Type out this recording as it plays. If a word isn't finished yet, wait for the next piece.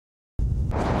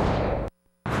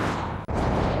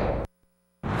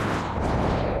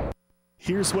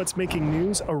Here's what's making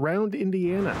news around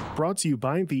Indiana, brought to you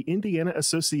by the Indiana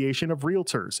Association of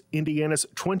Realtors, Indiana's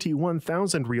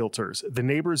 21,000 realtors, the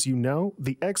neighbors you know,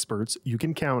 the experts you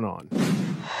can count on.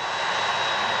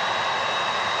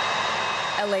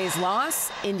 LA's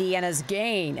loss, Indiana's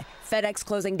gain. FedEx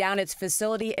closing down its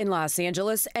facility in Los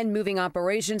Angeles and moving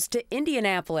operations to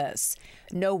Indianapolis.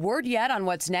 No word yet on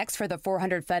what's next for the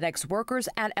 400 FedEx workers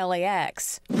at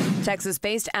LAX.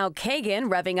 Texas-based Al Kagan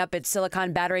revving up its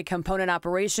silicon battery component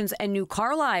operations in New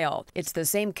Carlisle. It's the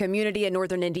same community in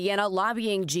northern Indiana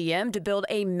lobbying GM to build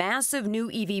a massive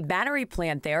new EV battery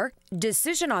plant there.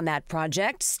 Decision on that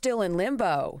project still in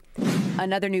limbo.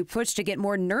 Another new push to get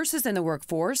more nurses in the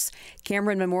workforce.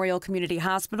 Cameron Memorial Community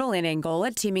Hospital in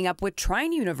Angola teaming up with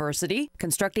Trine University,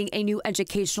 constructing a new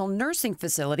educational nursing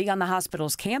facility on the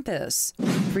hospital's campus.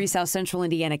 3 South Central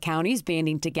Indiana counties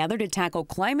banding together to tackle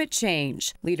climate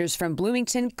change. Leaders from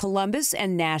Bloomington, Columbus,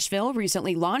 and Nashville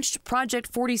recently launched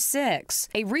Project 46,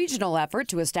 a regional effort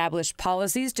to establish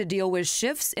policies to deal with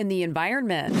shifts in the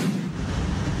environment.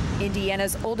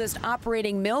 Indiana's oldest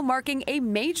operating mill marking a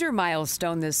major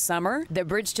milestone this summer. The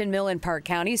Bridgeton Mill in Park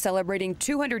County celebrating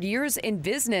 200 years in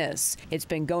business. It's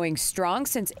been going strong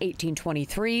since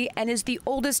 1823 and is the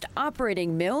oldest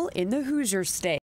operating mill in the Hoosier State.